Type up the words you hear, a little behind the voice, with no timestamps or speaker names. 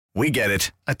We get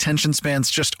it. Attention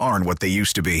spans just aren't what they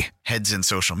used to be. Heads in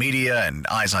social media and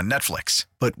eyes on Netflix.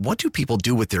 But what do people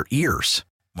do with their ears?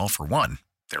 Well, for one,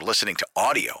 they're listening to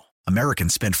audio.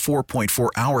 Americans spend 4.4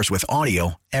 hours with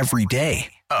audio every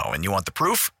day. Oh, and you want the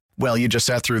proof? Well, you just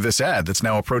sat through this ad that's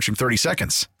now approaching 30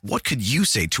 seconds. What could you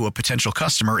say to a potential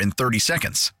customer in 30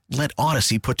 seconds? Let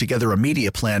Odyssey put together a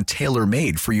media plan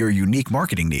tailor-made for your unique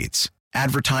marketing needs.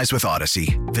 Advertise with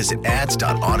Odyssey. Visit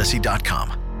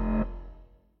ads.odyssey.com.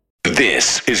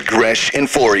 This is Gresh and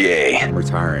Fourier. I'm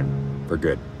retiring for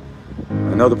good.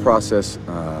 I know the process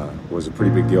was a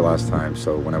pretty big deal last time,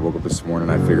 so when I woke up this morning,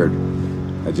 I figured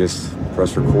I'd just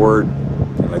press record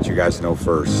and let you guys know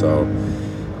first. So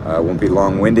I won't be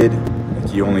long-winded.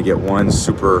 You only get one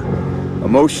super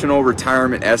emotional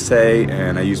retirement essay,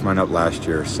 and I used mine up last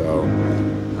year. So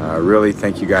really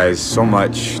thank you guys so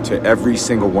much to every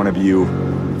single one of you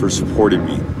for supporting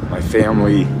me, my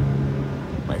family,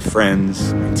 my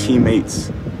friends, my teammates,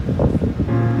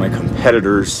 my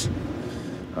competitors.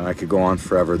 I could go on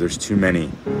forever. There's too many.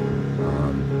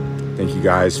 Thank you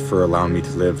guys for allowing me to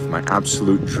live my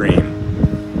absolute dream.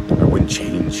 I wouldn't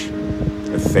change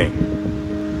a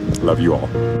thing. Love you all.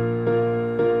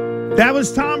 That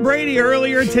was Tom Brady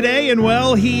earlier today, and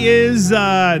well, he is,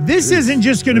 this isn't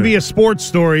just going to be a sports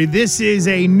story. This is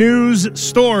a news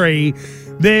story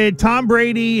that Tom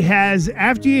Brady has,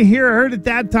 after you heard at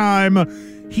that time,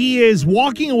 he is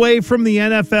walking away from the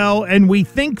NFL, and we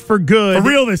think for good. For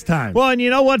real this time. Well, and you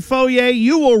know what, Fourier?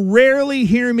 You will rarely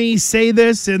hear me say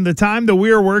this in the time that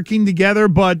we are working together,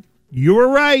 but you were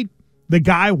right. The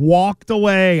guy walked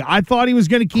away. I thought he was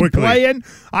going to keep playing.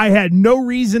 I had no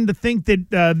reason to think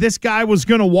that this guy was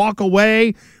going to walk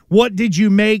away. What did you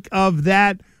make of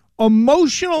that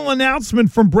emotional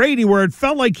announcement from Brady where it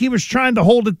felt like he was trying to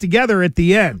hold it together at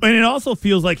the end? And it also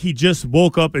feels like he just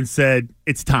woke up and said,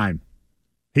 it's time.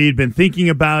 He'd been thinking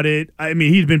about it. I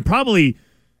mean, he'd been probably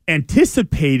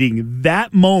anticipating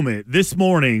that moment this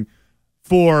morning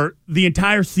for the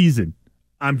entire season.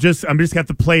 I'm just have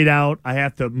to play it out. I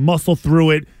have to muscle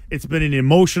through it. It's been an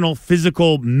emotional,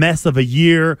 physical mess of a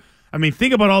year. I mean,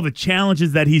 think about all the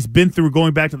challenges that he's been through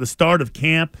going back to the start of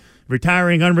camp,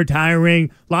 retiring,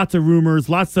 unretiring, lots of rumors,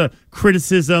 lots of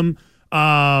criticism.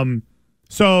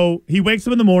 So he wakes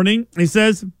up in the morning and he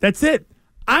says, that's it.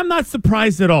 I'm not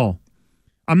surprised at all.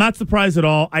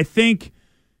 I think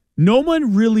no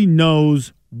one really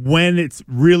knows when it's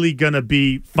really going to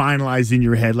be finalized in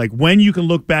your head. Like when you can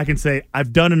look back and say,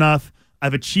 I've done enough,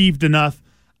 I've achieved enough,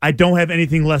 I don't have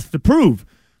anything left to prove.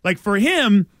 Like for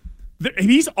him,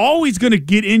 he's always going to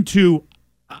get into,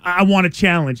 I want a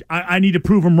challenge. I need to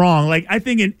prove him wrong. Like I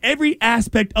think in every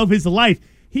aspect of his life,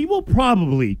 he will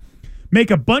probably make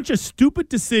a bunch of stupid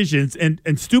decisions and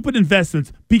stupid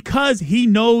investments because he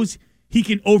knows he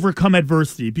can overcome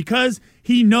adversity, because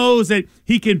he knows that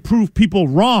he can prove people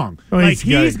wrong.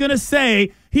 He's going to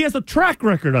say he has a track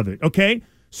record of it, okay?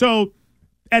 So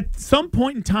at some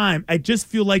point in time, I just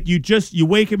feel like you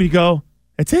wake up and you go,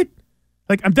 that's it.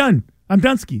 Like, I'm done. I'm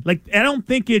done-ski. Like, I don't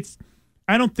think it's,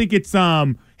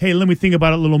 hey, let me think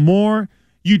about it a little more.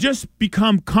 You just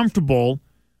become comfortable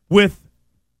with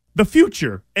the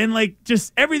future and, like,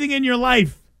 just everything in your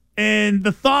life. And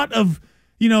the thought of,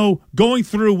 going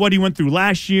through what he went through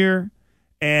last year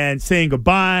and saying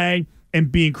goodbye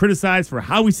and being criticized for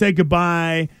how he said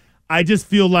goodbye, I just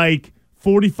feel like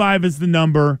 45 is the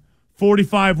number.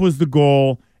 45 was the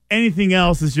goal. Anything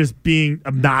else is just being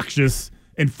obnoxious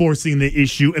and forcing the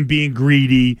issue and being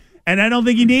greedy. And I don't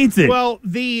think he needs it. Well,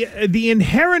 the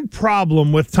inherent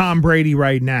problem with Tom Brady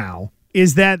right now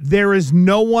is that there is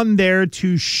no one there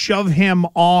to shove him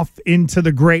off into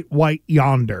the great white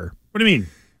yonder. What do you mean?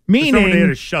 Meaning, there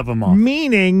to shove him off.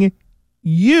 Meaning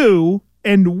you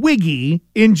and Wiggy,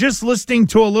 in just listening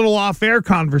to a little off-air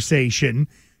conversation,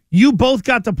 you both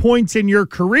got to points in your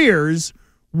careers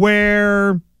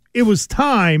where it was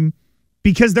time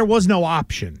because there was no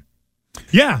option.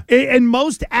 Yeah. And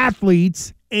most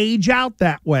athletes age out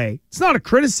that way. It's not a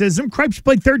criticism. Cripes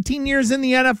played 13 years in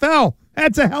the NFL.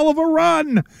 That's a hell of a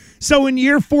run. So in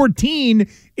year 14,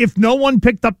 if no one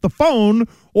picked up the phone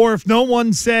or if no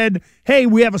one said, hey,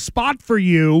 we have a spot for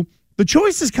you, the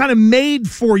choice is kind of made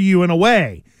for you in a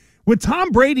way. With Tom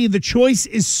Brady, the choice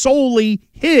is solely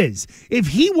his. If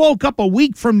he woke up a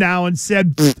week from now and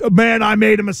said, man, I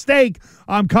made a mistake,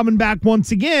 I'm coming back once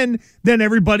again, then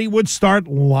everybody would start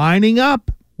lining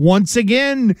up once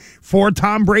again for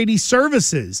Tom Brady's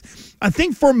services. I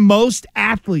think for most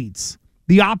athletes,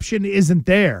 the option isn't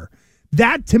there.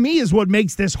 That, to me, is what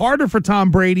makes this harder for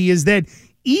Tom Brady, is that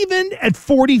even at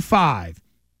 45,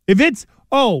 if it's,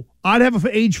 I'd have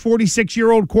an age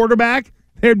 46-year-old quarterback,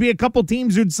 There'd be a couple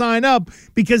teams who'd sign up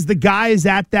because the guy is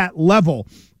at that level.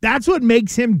 That's what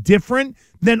makes him different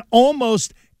than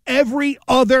almost every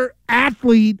other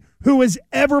athlete who has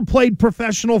ever played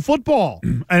professional football.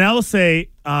 And I will say,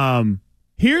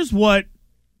 here's what,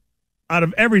 out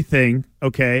of everything,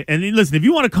 okay, and listen, if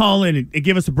you want to call in and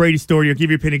give us a Brady story or give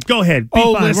your opinion, go ahead. Be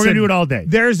fine. Listen, we're going to do it all day.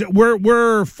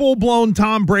 We're full-blown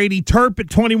Tom Brady. Terp at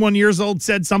 21 years old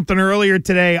said something earlier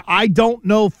today. I don't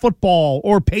know football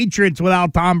or Patriots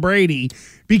without Tom Brady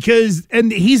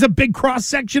and he's a big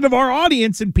cross-section of our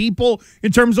audience and people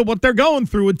in terms of what they're going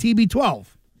through with TB12.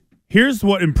 Here's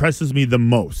what impresses me the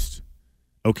most,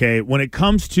 okay, when it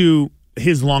comes to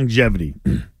his longevity.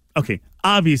 Okay,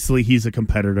 obviously he's a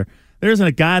competitor. There isn't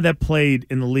a guy that played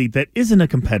in the league that isn't a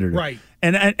competitor. Right.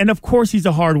 And of course he's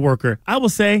a hard worker. I will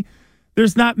say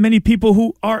there's not many people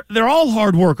who are, they're all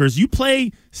hard workers. You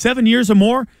play 7 years or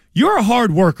more, you're a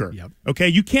hard worker. Yep. Okay,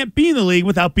 you can't be in the league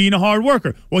without being a hard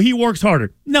worker. Well, he works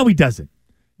harder. No, he doesn't.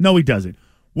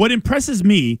 What impresses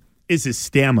me is his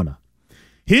stamina.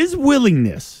 His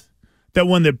willingness that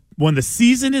when the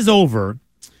season is over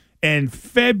and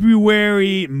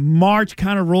February, March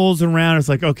kind of rolls around, it's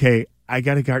like, okay, I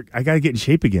gotta get in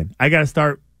shape again. I gotta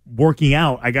start working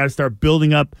out. I gotta start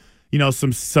building up,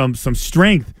 some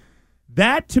strength.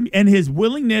 That to me, and his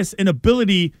willingness and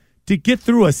ability to get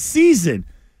through a season,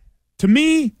 to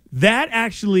me, that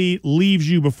actually leaves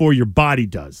you before your body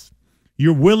does.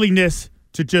 Your willingness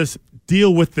to just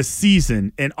deal with the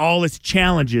season and all its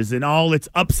challenges and all its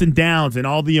ups and downs and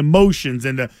all the emotions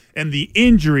and the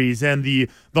injuries and the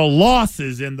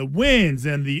losses and the wins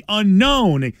and the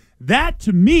unknown. That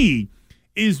to me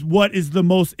is what is the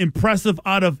most impressive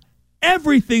out of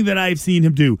everything that I've seen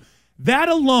him do. That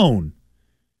alone,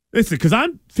 listen, because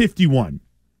I'm 51.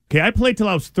 Okay, I played till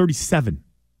I was 37.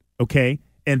 Okay,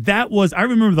 and I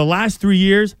remember the last 3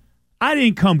 years, I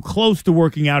didn't come close to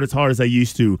working out as hard as I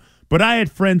used to. But I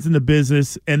had friends in the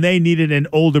business, and they needed an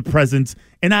older presence,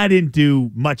 and I didn't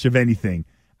do much of anything.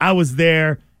 I was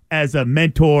there as a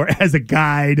mentor, as a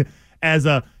guide,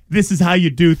 this is how you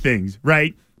do things,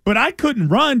 right? But I couldn't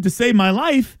run to save my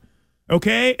life,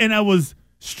 okay? And I was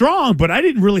strong, but I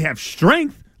didn't really have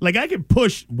strength. Like, I could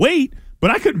push weight, but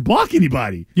I couldn't block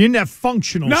anybody. You didn't have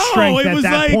functional strength at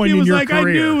that point in your career.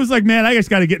 I knew it was like, man, I just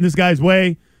got to get in this guy's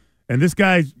way. And this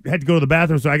guy had to go to the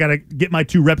bathroom, so I got to get my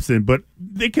 2 reps in. But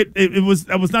I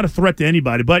was not a threat to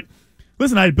anybody. But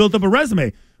listen, I had built up a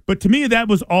resume. But to me, that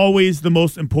was always the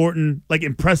most important,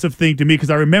 impressive thing to me. Because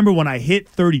I remember when I hit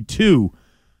 32,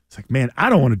 it's like, man, I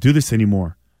don't want to do this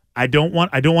anymore. I don't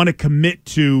want to commit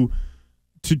to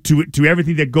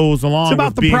everything that goes along. It's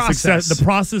about with being process. The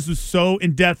process was so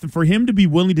in depth, and for him to be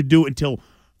willing to do it until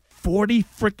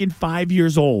 45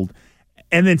 years old,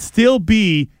 and then still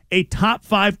be a top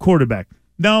 5 quarterback.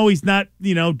 No, he's not,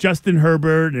 Justin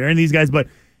Herbert or any of these guys, but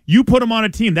you put him on a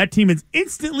team, that team is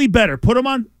instantly better. Put him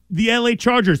on the LA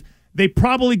Chargers, they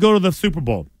probably go to the Super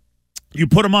Bowl. You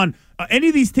put him on any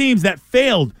of these teams that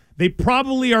failed, they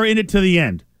probably are in it to the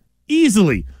end.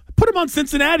 Easily. Put him on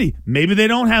Cincinnati. Maybe they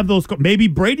don't have those. Maybe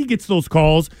Brady gets those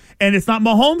calls, and it's not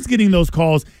Mahomes getting those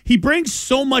calls. He brings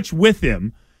so much with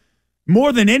him,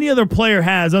 more than any other player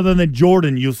has, other than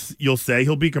Jordan. You'll say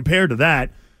he'll be compared to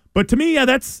that. But to me, yeah,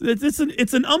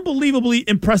 it's an unbelievably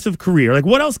impressive career. Like,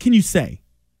 what else can you say?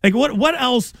 Like, what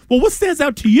else? Well, what stands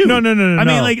out to you? No. I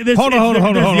mean, there's hold on.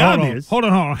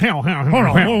 Hang on.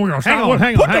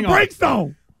 Put the brakes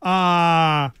on.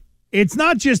 It's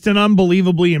not just an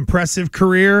unbelievably impressive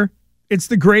career. It's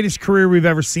the greatest career we've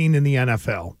ever seen in the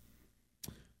NFL.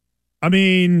 I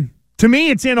mean, to me,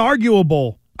 it's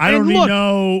inarguable. I don't even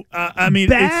know.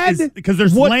 It's because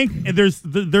there's length.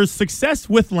 There's success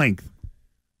with length.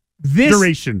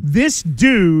 Duration. This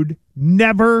dude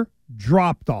never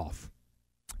dropped off.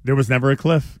 There was never a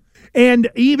cliff. And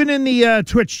even in the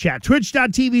Twitch chat,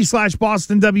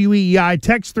 twitch.tv/Boston WEEI,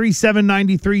 text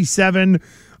 37937,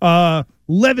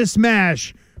 Levis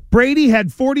Mash, Brady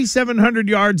had 4,700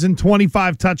 yards and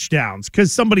 25 touchdowns,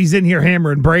 because somebody's in here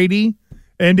hammering Brady,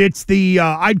 and it's the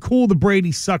I'd cool the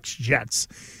Brady sucks Jets.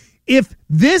 If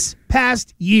this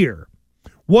past year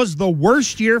was the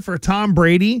worst year for Tom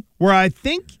Brady, where I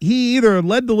think he either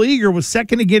led the league or was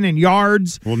second again in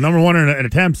yards. Well, number 1 in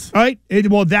attempts. Right.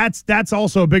 That's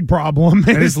also a big problem.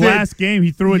 In his last game,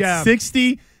 he threw it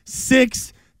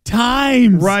 66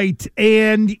 times. Right.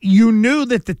 And you knew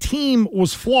that the team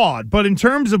was flawed. But in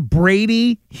terms of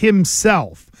Brady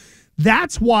himself,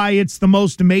 that's why it's the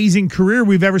most amazing career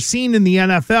we've ever seen in the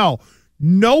NFL.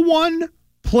 No one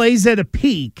plays at a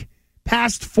peak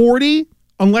past 40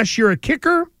 unless you're a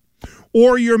kicker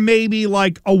or you're maybe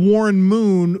like a Warren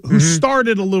Moon who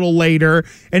started a little later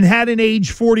and had an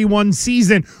age 41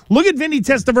 season. Look at Vinny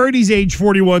Testaverde's age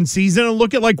 41 season and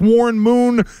look at like Warren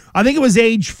Moon. I think it was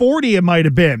age 40 it might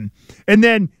have been. And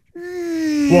then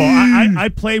well, I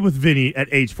played with Vinny at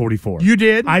age 44. You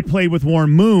did? I played with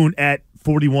Warren Moon at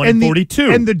 41 and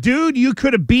 42. And the dude you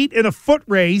could have beat in a foot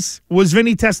race was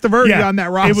Vinny Testaverde on that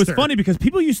roster. It was funny because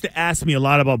people used to ask me a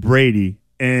lot about Brady.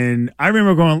 And I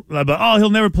remember going, he'll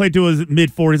never play to his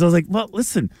mid-40s. I was like, well,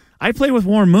 listen, I played with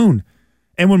Warren Moon.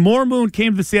 And when Warren Moon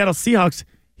came to the Seattle Seahawks,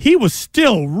 he was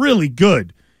still really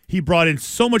good. He brought in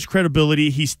so much credibility.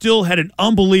 He still had an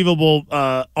unbelievable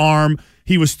arm.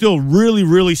 He was still really,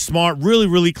 really smart, really,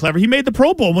 really clever. He made the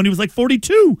Pro Bowl when he was like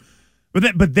 42.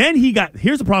 But then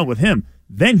here's the problem with him.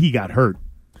 Then he got hurt.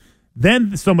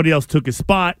 Then somebody else took his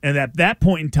spot, and at that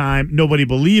point in time, nobody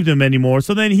believed him anymore.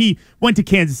 So then he went to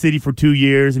Kansas City for 2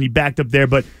 years, and he backed up there.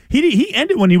 But he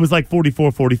ended when he was like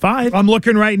 44, 45. I'm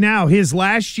looking right now. His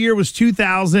last year was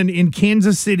 2000 in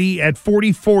Kansas City at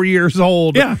 44 years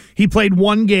old. Yeah. He played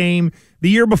one game. The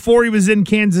year before he was in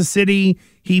Kansas City,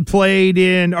 he played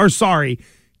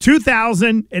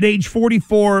 2000 at age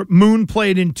 44, Moon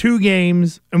played in 2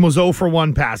 games and was 0 for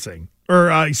 1 passing.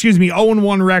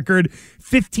 0-1 record,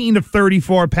 15 of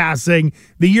 34 passing.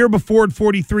 The year before, at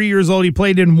 43 years old, he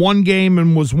played in 1 game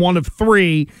and was 1 of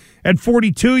 3. At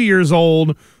 42 years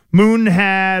old, Moon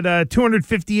had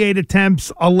 258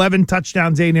 attempts, 11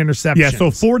 touchdowns, 8 interceptions. Yeah,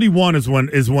 so 41 is when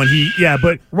he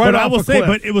but I will say,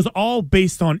 but it was all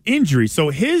based on injury. So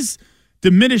his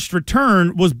diminished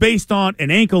return was based on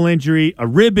an ankle injury, a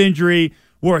rib injury,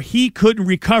 where he couldn't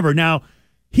recover. Now,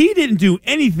 he didn't do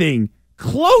anything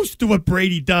close to what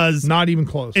Brady does. Not even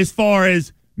close. As far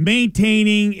as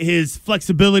maintaining his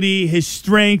flexibility, his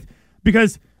strength,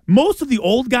 because most of the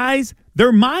old guys,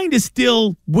 their mind is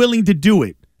still willing to do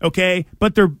it, okay?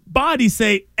 But their bodies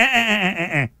say,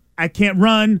 I can't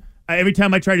run. Every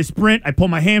time I try to sprint, I pull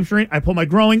my hamstring, I pull my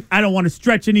groin. I don't want to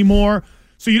stretch anymore.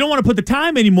 So you don't want to put the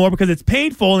time anymore because it's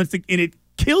painful and it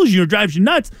kills you or drives you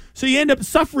nuts. So you end up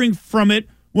suffering from it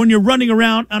when you're running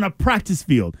around on a practice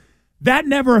field. That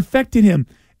never affected him.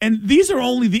 And these are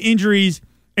only the injuries,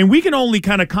 and we can only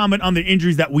kind of comment on the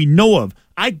injuries that we know of.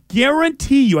 I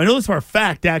guarantee you, I know this for a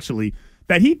fact, actually,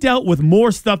 that he dealt with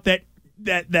more stuff that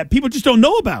people just don't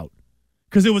know about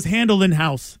because it was handled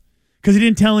in-house, because he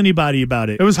didn't tell anybody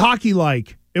about it. It was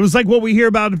hockey-like. It was like what we hear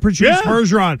about in Patrice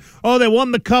Bergeron. Oh, they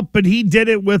won the cup, but he did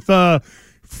it with a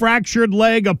fractured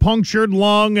leg, a punctured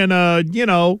lung, and a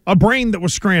brain that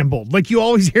was scrambled. Like you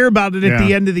always hear about it at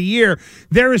the end of the year.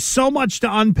 There is so much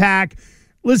to unpack.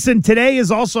 Listen, today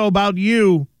is also about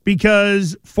you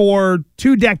because for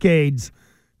 2 decades,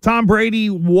 Tom Brady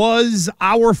was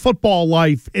our football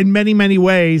life in many, many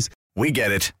ways. We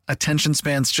get it. Attention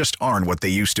spans just aren't what they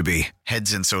used to be.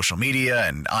 Heads in social media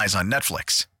and eyes on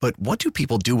Netflix. But what do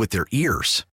people do with their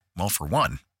ears? Well, for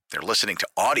one, they're listening to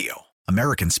audio.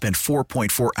 Americans spend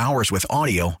 4.4 hours with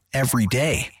audio every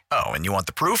day. Oh, and you want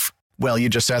the proof? Well, you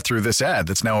just sat through this ad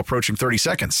that's now approaching 30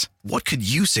 seconds. What could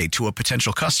you say to a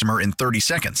potential customer in 30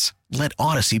 seconds? Let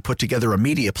Odyssey put together a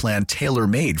media plan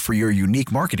tailor-made for your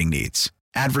unique marketing needs.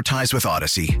 Advertise with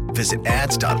Odyssey. Visit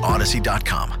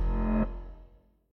ads.odyssey.com.